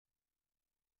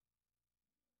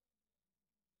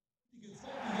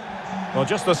Well,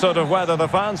 just the sort of weather the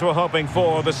fans were hoping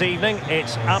for this evening.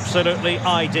 It's absolutely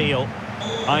ideal.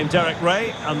 I'm Derek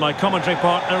Ray, and my commentary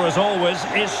partner, as always,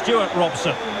 is Stuart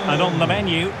Robson. And on the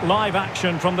menu, live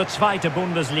action from the Zweite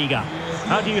Bundesliga.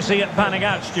 How do you see it panning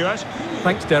out, Stuart?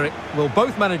 Thanks, Derek. Well,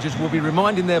 both managers will be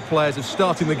reminding their players of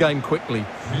starting the game quickly,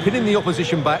 pinning the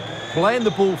opposition back, playing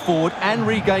the ball forward and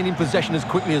regaining possession as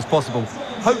quickly as possible.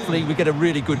 Hopefully, we get a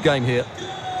really good game here.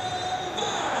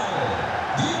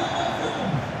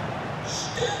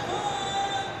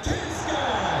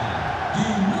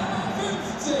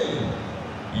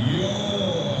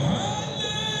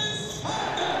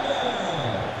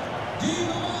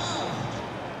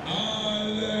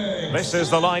 This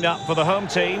is the lineup for the home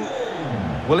team.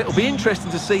 Well, it'll be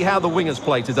interesting to see how the wingers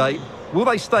play today. Will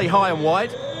they stay high and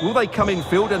wide? Will they come in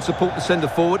field and support the centre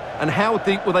forward? And how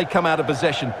deep will they come out of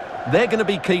possession? They're going to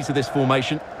be key to this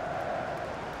formation.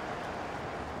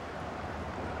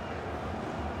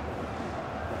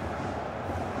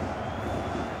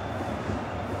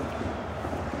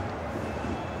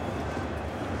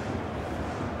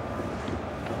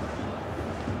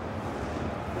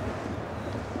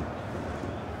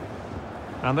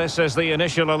 And this is the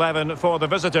initial 11 for the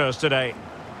visitors today.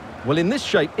 Well, in this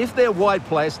shape, if their wide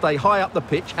players stay high up the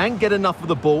pitch and get enough of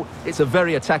the ball, it's a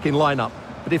very attacking lineup.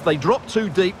 But if they drop too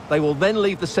deep, they will then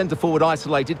leave the centre forward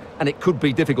isolated, and it could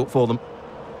be difficult for them.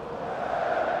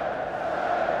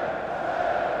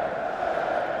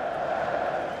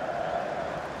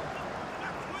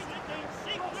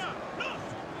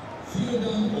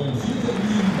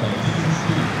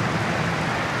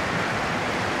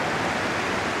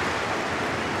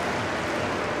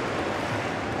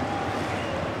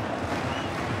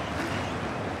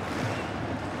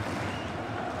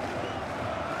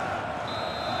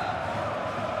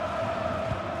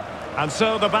 And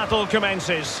so the battle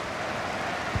commences.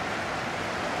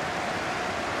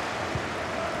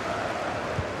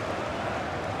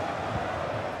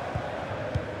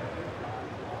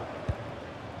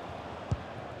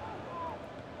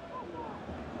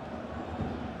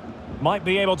 Might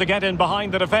be able to get in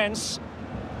behind the defence.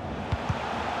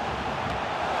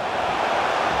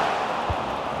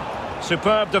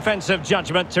 Superb defensive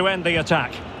judgment to end the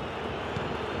attack.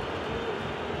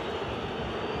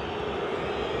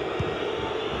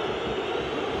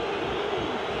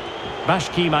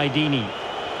 Bashki Maidini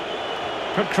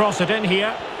could cross it in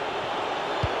here.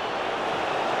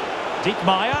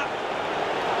 Diekmeyer.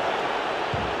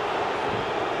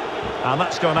 And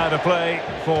that's gone out of play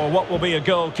for what will be a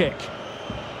goal kick.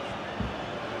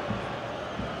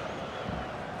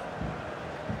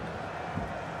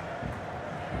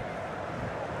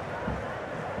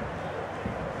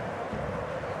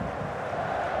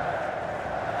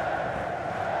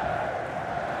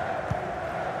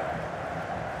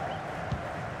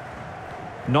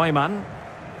 Neumann.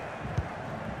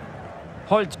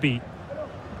 Holtby.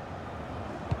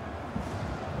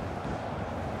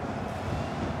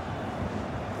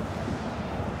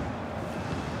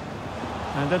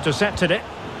 And intercepted it.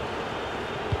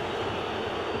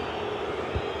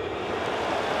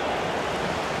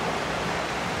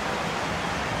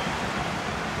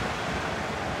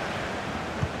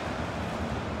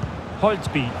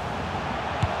 Holtby.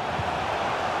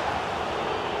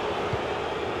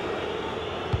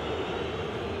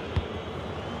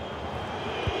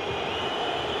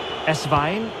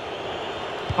 Eswein,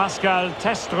 Pascal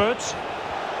Testrut,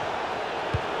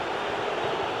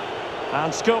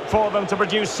 and scope for them to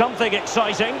produce something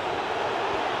exciting.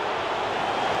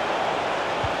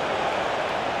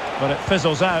 But it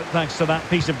fizzles out thanks to that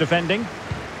piece of defending.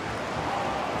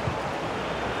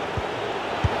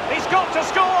 He's got to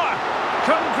score!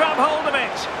 Couldn't grab hold of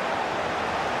it.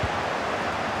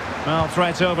 Well,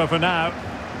 threat over for now.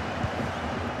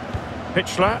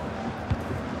 Pitchler.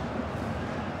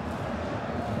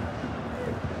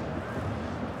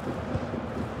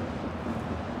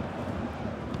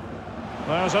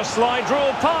 There's a slide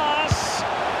rule pass.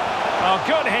 Oh,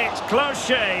 good hit, close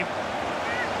shave.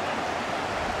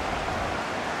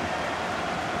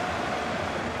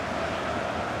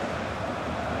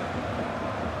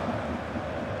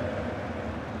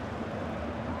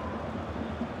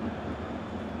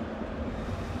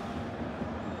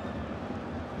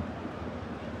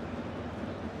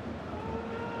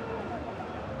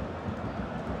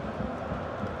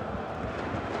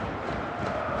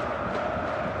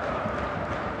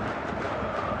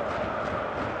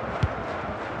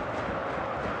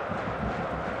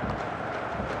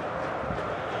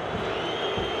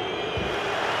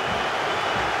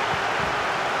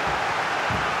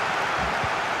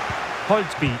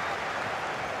 Holtby.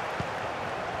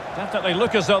 Definitely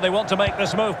look as though they want to make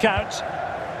this move count.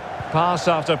 Pass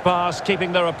after pass,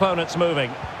 keeping their opponents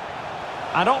moving.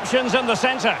 And options in the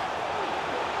centre.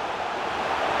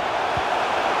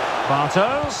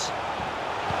 Bartos.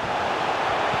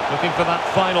 Looking for that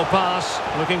final pass,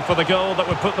 looking for the goal that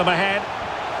would put them ahead.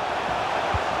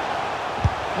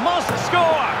 Must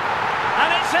score!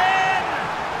 And it's in!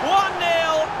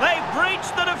 1-0, they've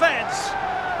breached the defence.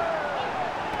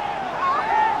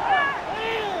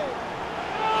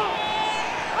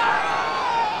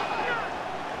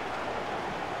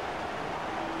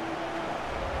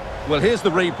 Well, here's the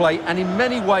replay, and in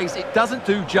many ways it doesn't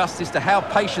do justice to how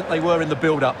patient they were in the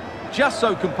build-up. Just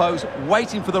so composed,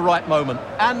 waiting for the right moment.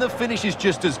 And the finish is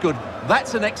just as good.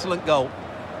 That's an excellent goal.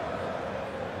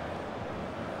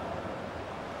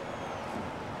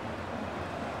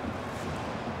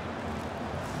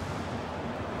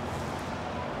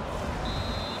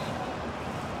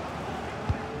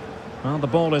 Well, the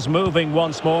ball is moving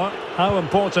once more. How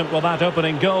important will that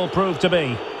opening goal prove to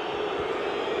be?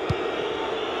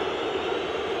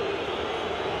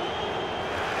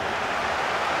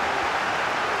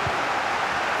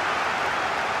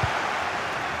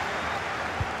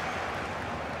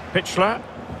 Pitchler.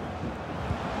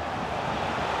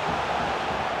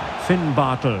 Finn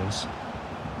Bartels.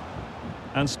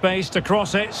 And space to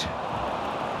cross it.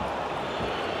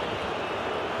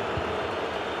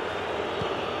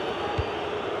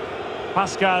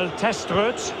 Pascal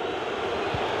Testrut.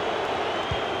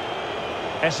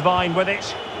 Esvine with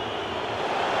it.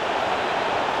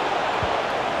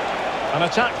 An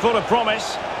attack full of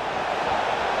promise.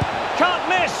 Can't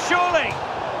miss, surely!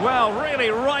 Well,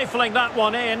 really rifling that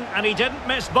one in, and he didn't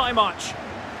miss by much.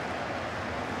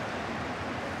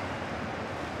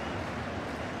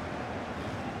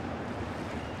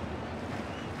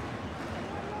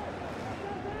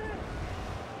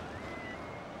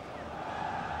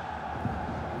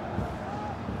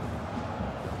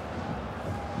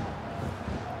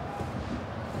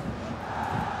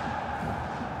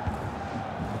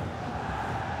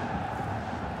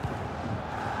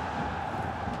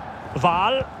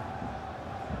 Val.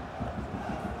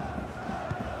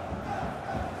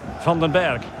 Van den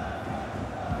Berg.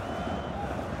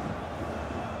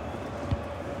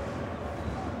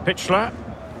 Pitchler.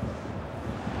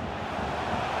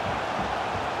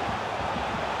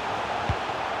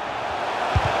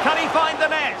 Can he find the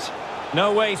net?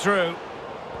 No way through.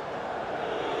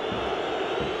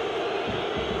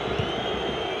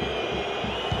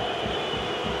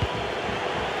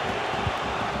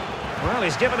 Well,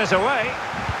 he's given us away.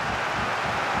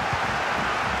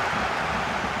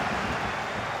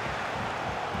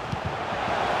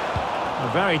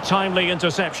 A very timely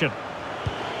interception.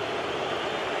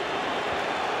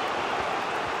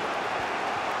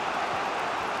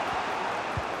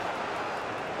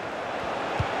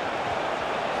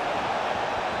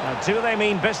 Now, do they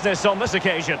mean business on this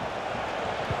occasion?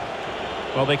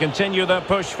 Well, they continue their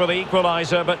push for the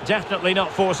equaliser, but definitely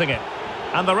not forcing it.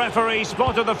 And the referee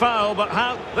spotted the foul, but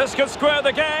how? This could square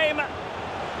the game.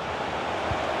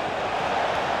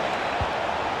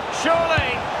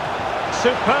 Surely.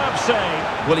 Superb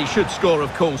save. Well, he should score,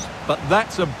 of course, but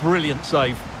that's a brilliant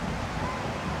save.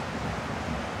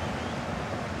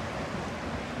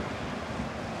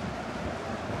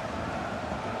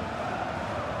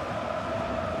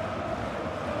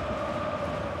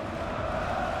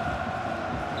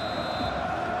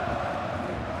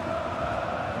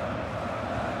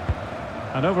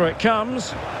 And over it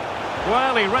comes.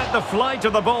 Well, he read the flight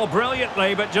of the ball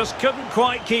brilliantly, but just couldn't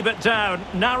quite keep it down.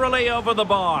 Narrowly over the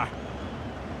bar.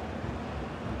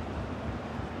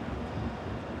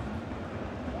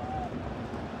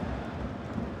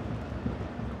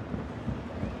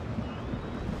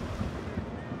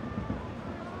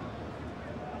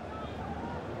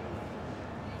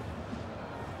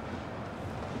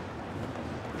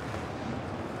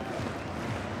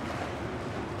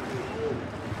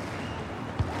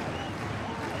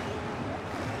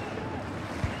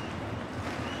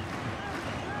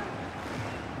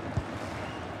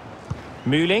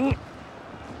 Mühling.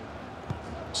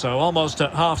 So almost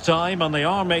at half-time, and they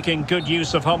are making good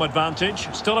use of home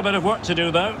advantage. Still a bit of work to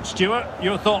do, though. Stuart,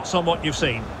 your thoughts on what you've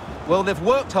seen? Well, they've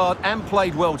worked hard and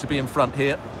played well to be in front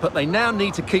here, but they now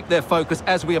need to keep their focus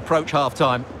as we approach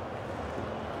half-time.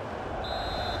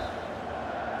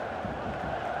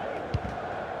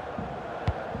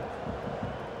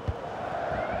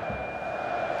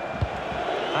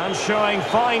 And showing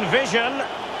fine vision.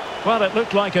 Well, it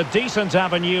looked like a decent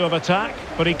avenue of attack,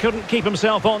 but he couldn't keep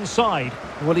himself onside.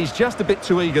 Well, he's just a bit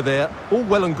too eager there. All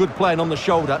well and good playing on the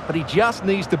shoulder, but he just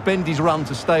needs to bend his run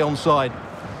to stay onside.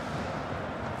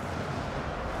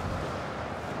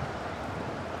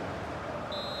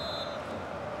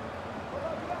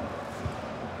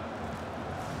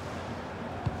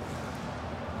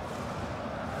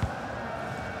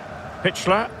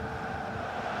 Pitchler.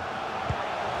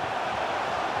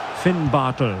 Finn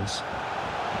Bartels.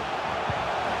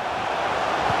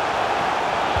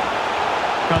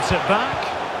 Cuts it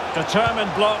back.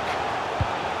 Determined block.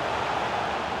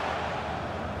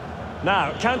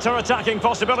 Now, counter-attacking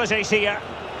possibilities here.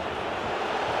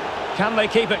 Can they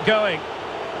keep it going?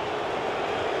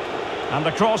 And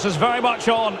the cross is very much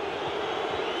on.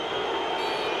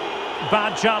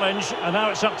 Bad challenge, and now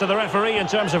it's up to the referee in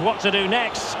terms of what to do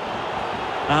next.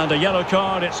 And a yellow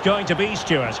card it's going to be,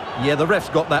 Stuart. Yeah, the ref's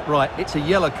got that right. It's a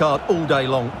yellow card all day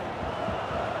long.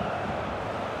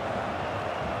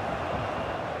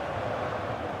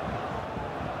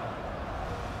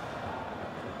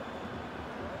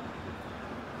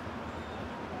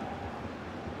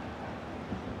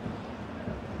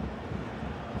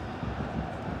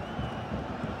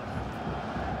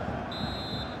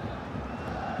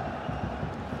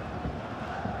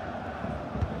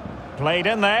 Played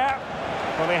in there.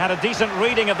 Well, they had a decent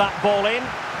reading of that ball in.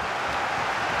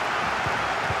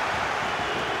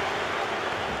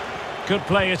 Could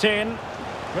play it in.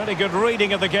 Really good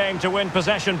reading of the game to win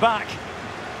possession back.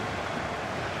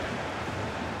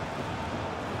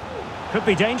 Could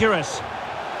be dangerous.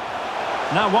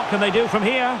 Now what can they do from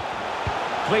here?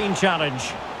 Clean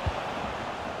challenge.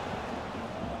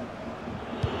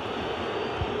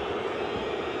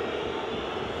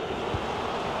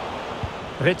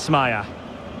 Ritzmaier.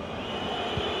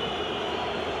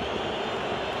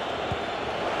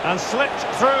 And slipped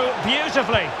through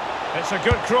beautifully. It's a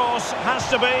good cross, has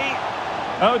to be.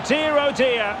 Oh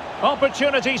dear,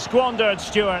 opportunity squandered,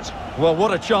 Stuart. Well,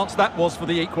 what a chance that was for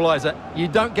the equaliser. You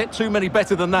don't get too many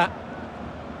better than that.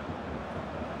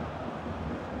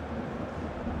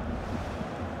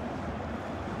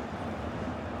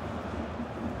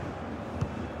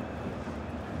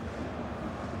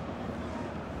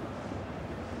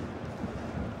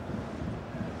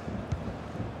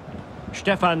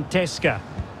 Stefan Teska.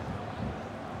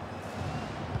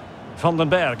 Van den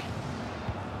Berg.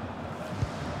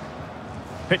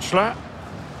 Pitchler.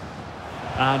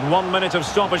 And 1 minute of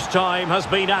stoppage time has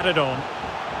been added on.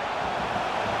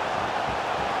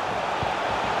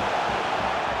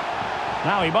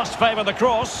 Now he must favour the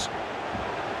cross.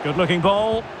 Good looking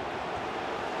ball.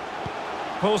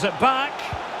 Pulls it back.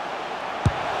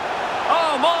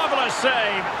 Oh, marvellous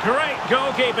save. Great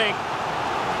goalkeeping.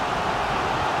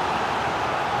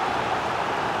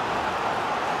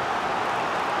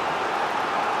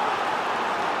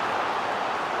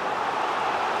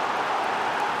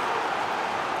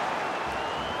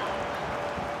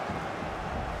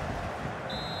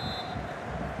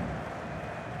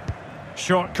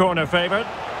 Short corner favoured.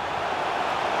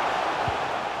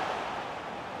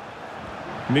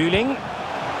 Mühling.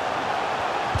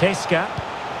 Teska.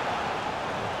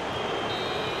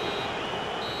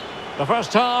 The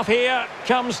first half here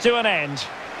comes to an end.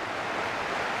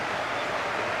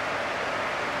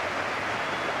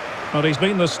 Well, he's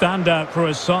been the standout for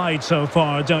his side so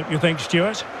far, don't you think,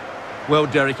 Stuart? Well,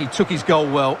 Derek, he took his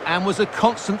goal well and was a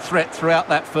constant threat throughout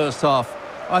that first half.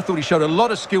 I thought he showed a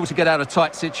lot of skill to get out of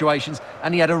tight situations,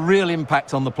 and he had a real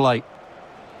impact on the plate.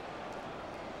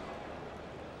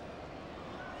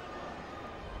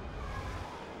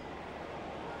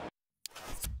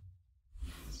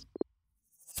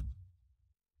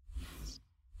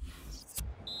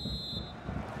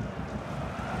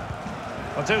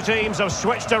 The two teams have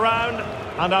switched around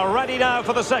and are ready now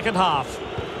for the second half.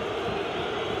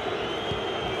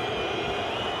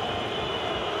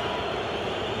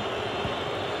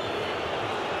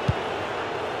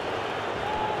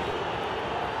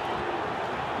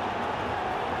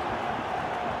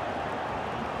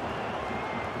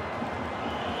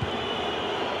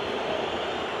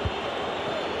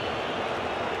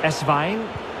 Eswein.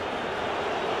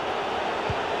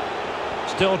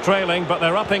 Still trailing, but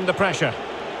they're upping the pressure.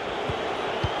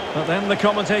 But then the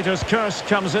commentator's curse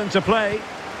comes into play.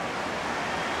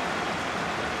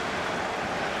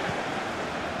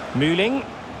 Mühling.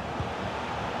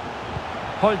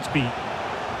 Holtby.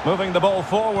 Moving the ball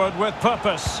forward with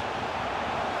purpose.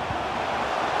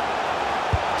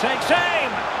 Takes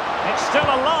aim. It's still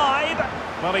alive.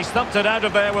 Well, he stumped it out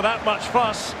of there without much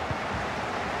fuss.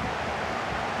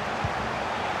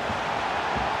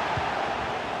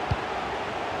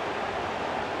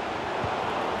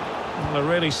 A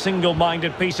really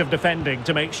single-minded piece of defending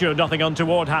to make sure nothing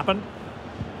untoward happened.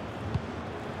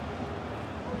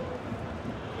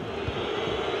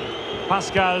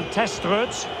 Pascal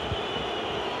Testrud.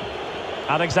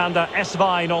 Alexander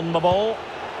Eswein on the ball.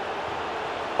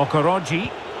 Okoroji.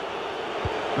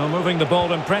 Well, moving the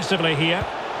ball impressively here.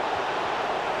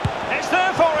 It's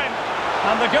there for him.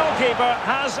 And the goalkeeper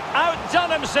has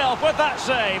outdone himself with that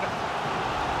save.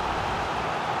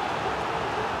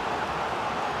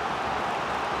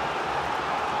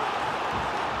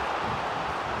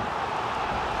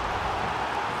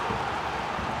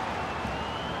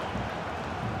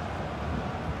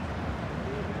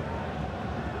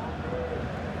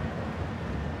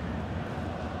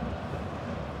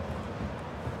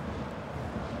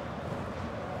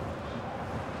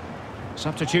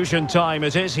 Substitution time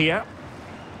it is here.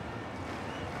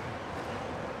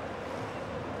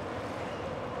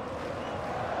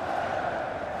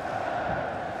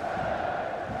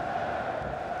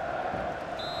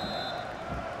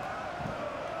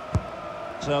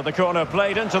 So the corner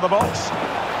played into the box.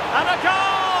 And a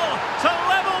goal to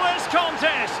level this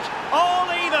contest. All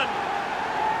even.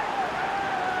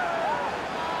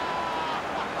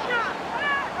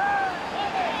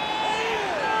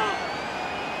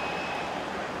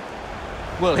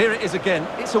 Well, here it is again.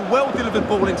 It's a well-delivered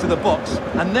ball into the box.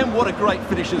 And then what a great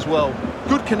finish as well.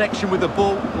 Good connection with the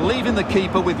ball, leaving the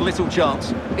keeper with little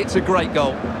chance. It's a great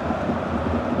goal.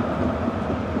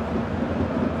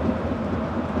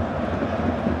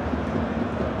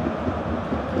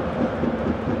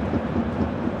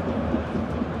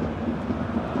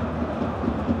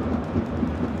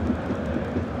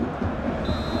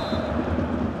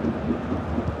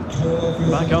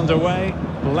 Back underway,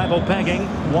 level pegging,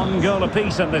 1 goal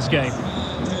apiece in this game.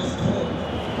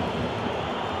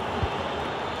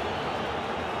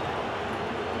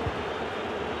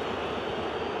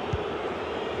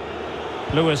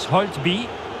 Lewis Holtby,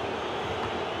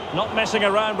 not messing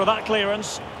around with that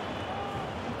clearance.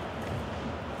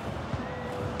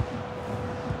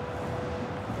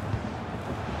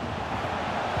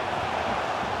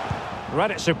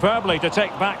 Read it superbly to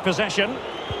take back possession.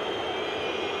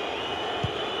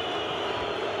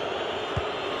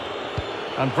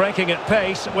 And breaking at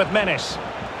pace with menace.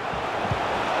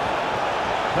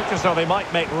 Looks as though they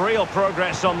might make real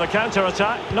progress on the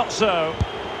counter-attack. Not so.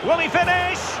 Will he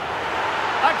finish?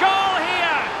 A goal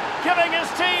here, giving his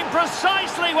team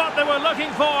precisely what they were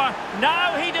looking for.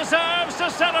 Now he deserves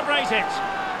to celebrate it.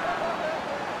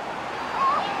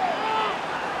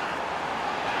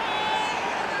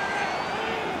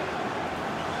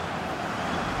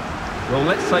 Well,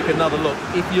 let's take another look.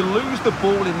 If you lose the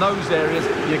ball in those areas,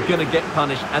 you're going to get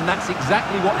punished. And that's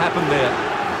exactly what happened there.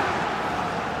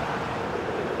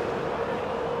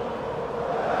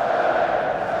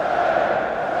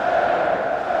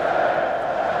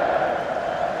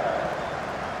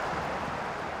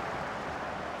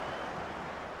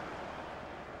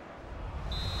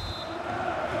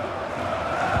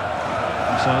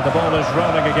 So the ball is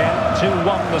rolling again.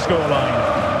 2-1 the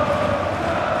scoreline.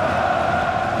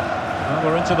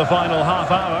 We're into the final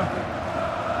half hour.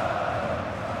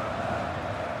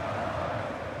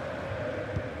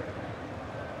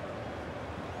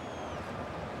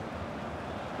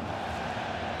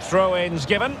 Throw-ins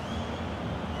given.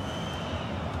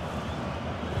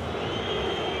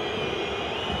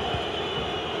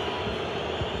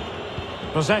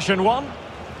 Possession won.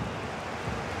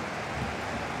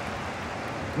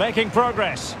 Making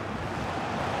progress.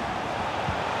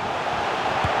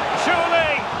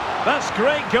 That's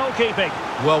great goalkeeping.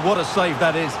 Well, what a save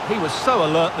that is. He was so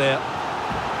alert there.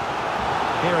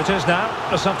 Here it is now,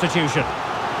 a substitution.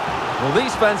 Well,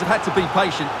 these fans have had to be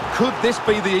patient. Could this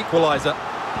be the equaliser?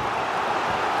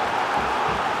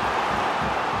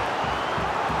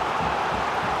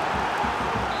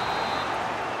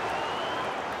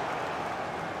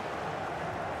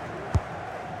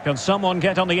 Can someone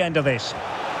get on the end of this?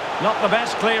 Not the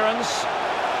best clearance.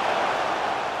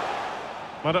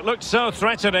 But it looked so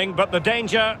threatening, but the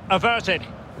danger averted.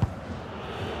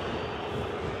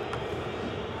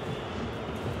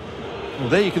 Well,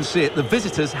 there you can see it. The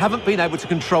visitors haven't been able to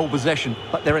control possession,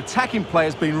 but their attacking play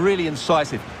has been really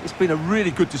incisive. It's been a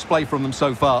really good display from them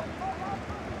so far.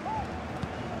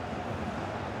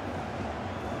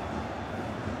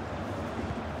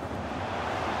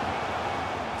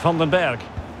 Vandenberg.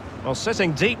 Well,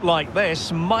 sitting deep like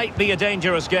this might be a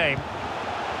dangerous game.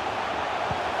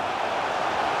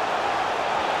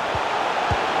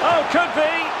 Could be.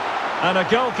 And a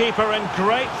goalkeeper in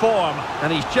great form.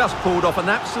 And he's just pulled off an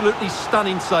absolutely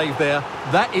stunning save there.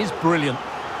 That is brilliant.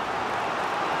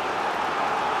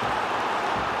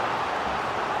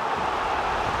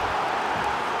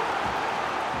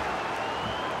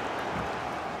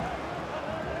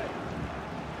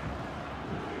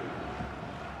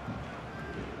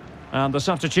 And the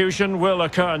substitution will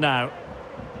occur now.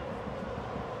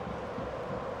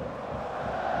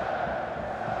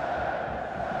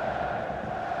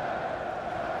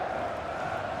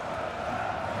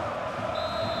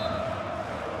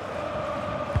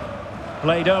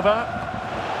 Played over.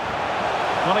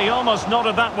 Well, he almost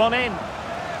nodded that one in.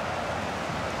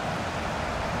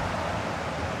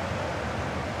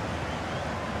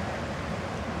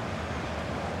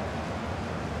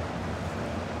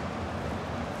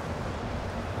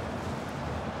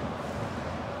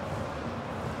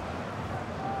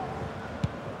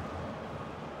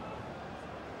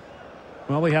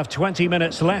 Well, we have 20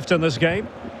 minutes left in this game.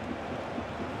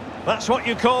 That's what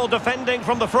you call defending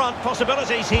from the front.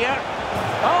 Possibilities here.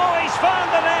 Oh, he's found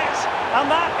the net! And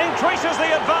that increases the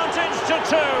advantage to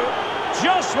 2.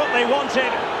 Just what they wanted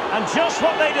and just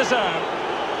what they deserve.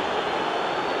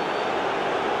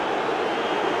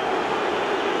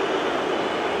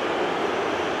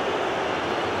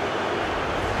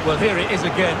 Well, here it is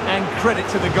again, and credit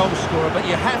to the goal scorer, but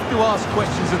you have to ask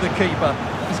questions of the keeper.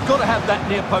 He's got to have that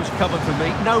near post covered for me.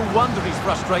 No wonder he's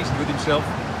frustrated with himself.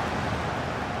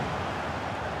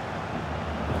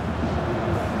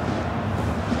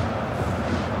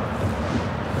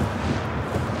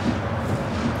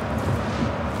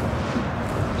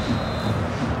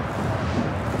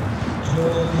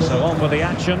 So on with the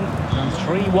action, and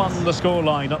 3-1 the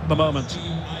scoreline at the moment.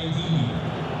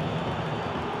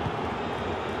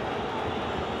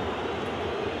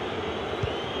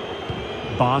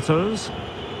 Bartos.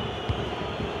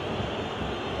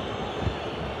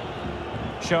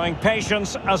 Showing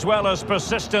patience as well as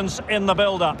persistence in the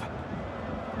build-up.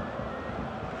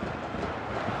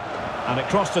 And it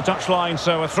crossed the touchline,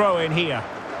 so a throw in here.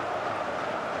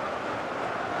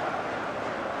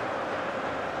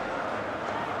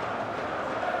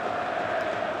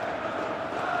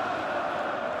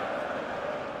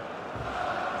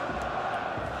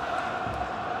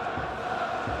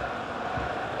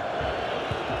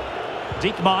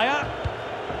 Diekmeyer.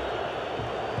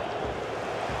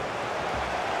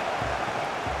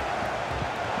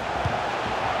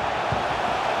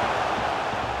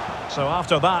 So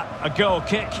after that, a goal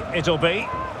kick it'll be.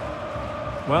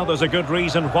 Well, there's a good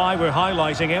reason why we're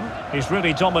highlighting him. He's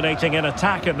really dominating in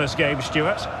attack in this game,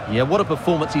 Stuart. Yeah, what a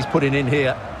performance he's putting in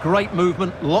here. Great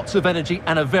movement, lots of energy,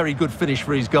 and a very good finish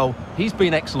for his goal. He's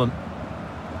been excellent.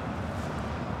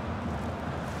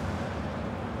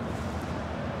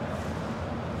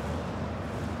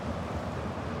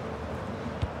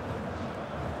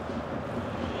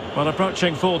 Well,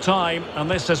 approaching full time,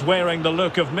 and this is wearing the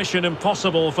look of mission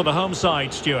impossible for the home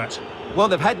side, Stuart. Well,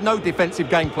 they've had no defensive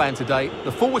game plan today.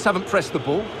 The forwards haven't pressed the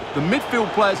ball. The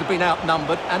midfield players have been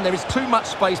outnumbered, and there is too much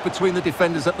space between the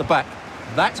defenders at the back.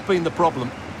 That's been the problem.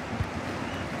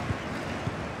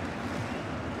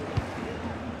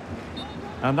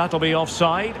 And that'll be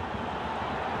offside.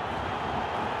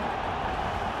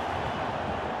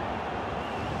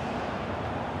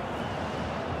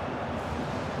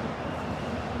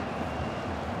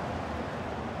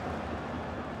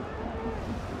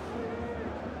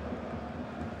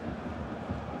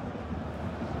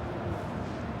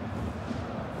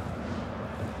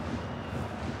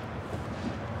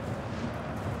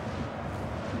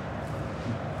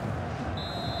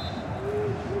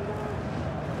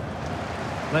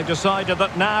 They've decided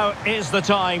that now is the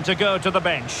time to go to the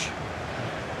bench.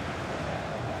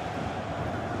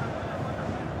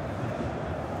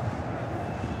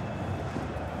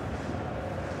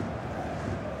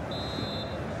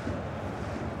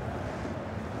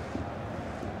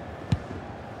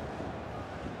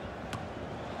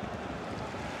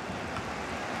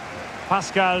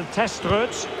 Pascal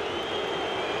Testrut.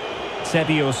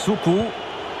 Sebio Suku.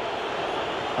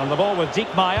 And the ball with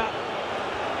Diekmeyer.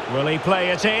 Will he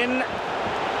play it in?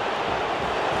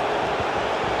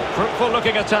 Fruitful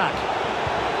looking attack.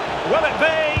 Will it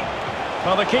be?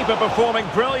 Well, the keeper performing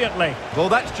brilliantly. Well,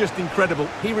 that's just incredible.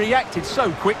 He reacted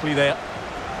so quickly there.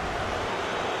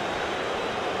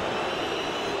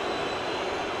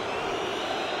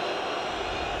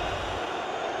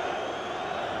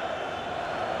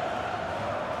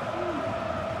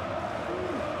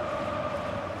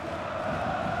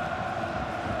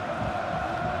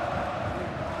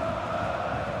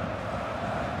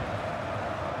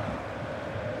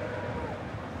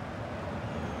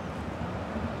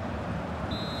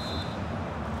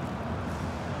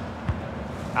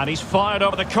 And he's fired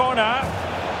over the corner.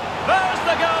 There's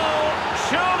the goal!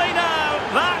 Surely now,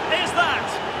 that is that!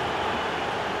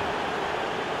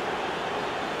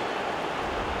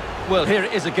 Well, here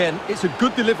it is again. It's a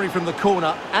good delivery from the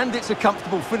corner, and it's a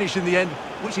comfortable finish in the end,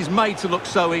 which is made to look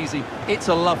so easy. It's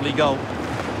a lovely goal.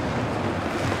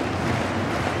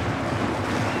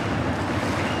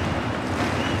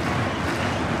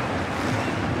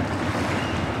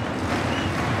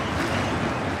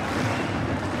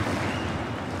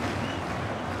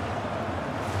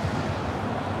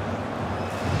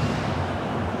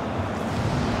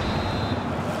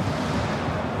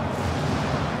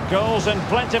 Goals in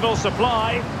plentiful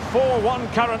supply.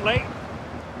 4-1 currently.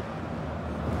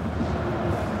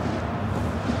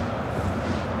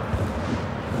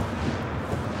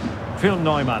 Phil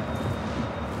Neumann.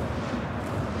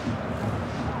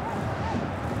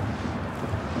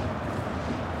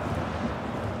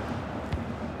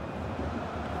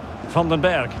 Van den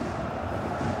Berg.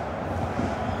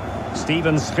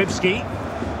 Steven Skripski.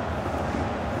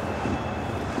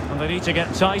 And they need to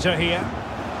get tighter here.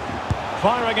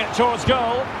 Firing it towards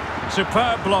goal.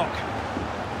 Superb block.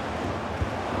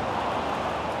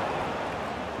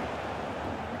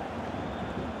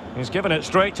 He's given it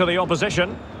straight to the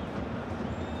opposition.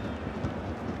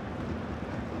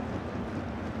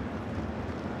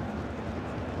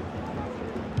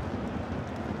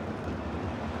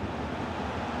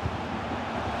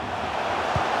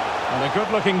 And a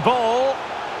good-looking ball.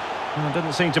 There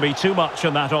didn't seem to be too much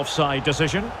in that offside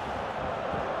decision.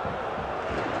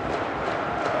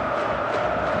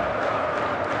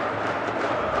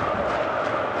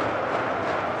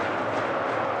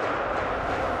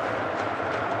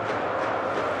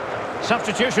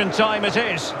 Substitution time it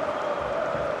is.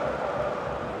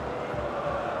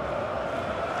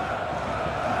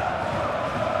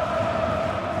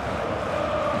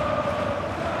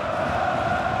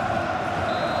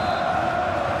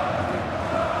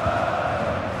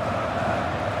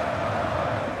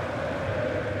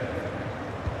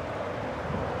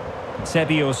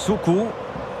 Sebio Suku.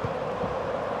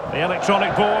 The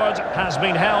electronic board has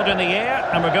been held in the air,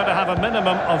 and we're going to have a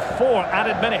minimum of 4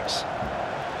 added minutes.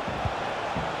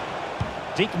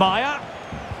 Diekmeyer.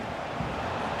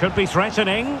 Could be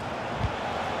threatening.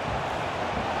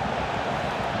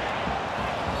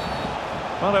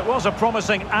 Well, it was a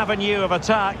promising avenue of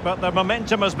attack, but the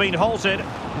momentum has been halted.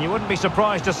 You wouldn't be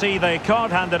surprised to see the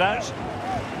card handed out.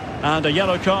 And a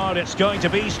yellow card it's going to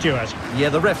be, Stuart. Yeah,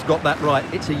 the ref's got that right.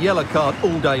 It's a yellow card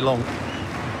all day long.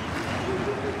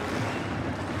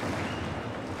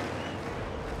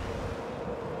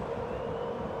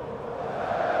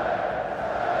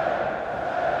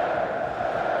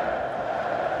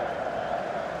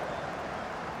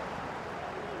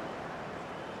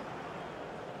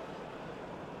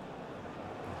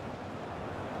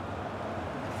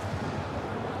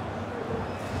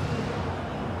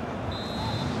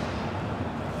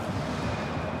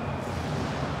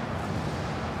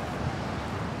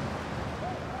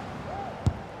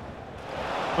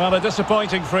 Well, a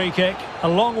disappointing free kick, a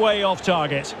long way off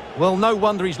target. Well, no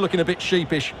wonder he's looking a bit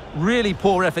sheepish. Really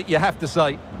poor effort, you have to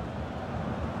say.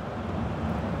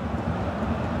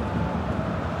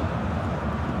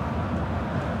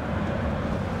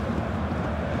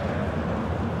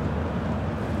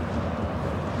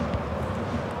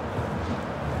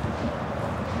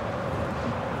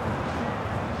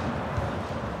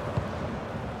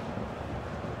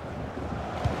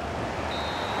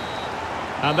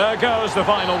 And there goes the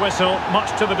final whistle,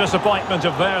 much to the disappointment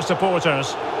of their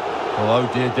supporters.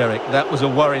 Oh dear, Derek, that was a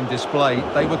worrying display.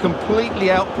 They were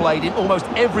completely outplayed in almost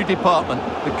every department.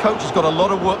 The coach has got a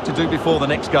lot of work to do before the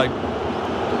next game.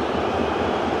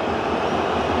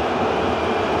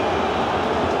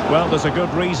 Well, there's a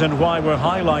good reason why we're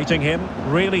highlighting him.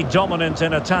 Really dominant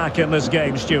in attack in this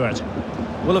game, Stuart.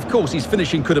 Well, of course, his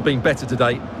finishing could have been better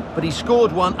today, but he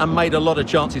scored one and made a lot of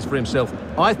chances for himself.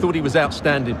 I thought he was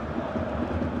outstanding.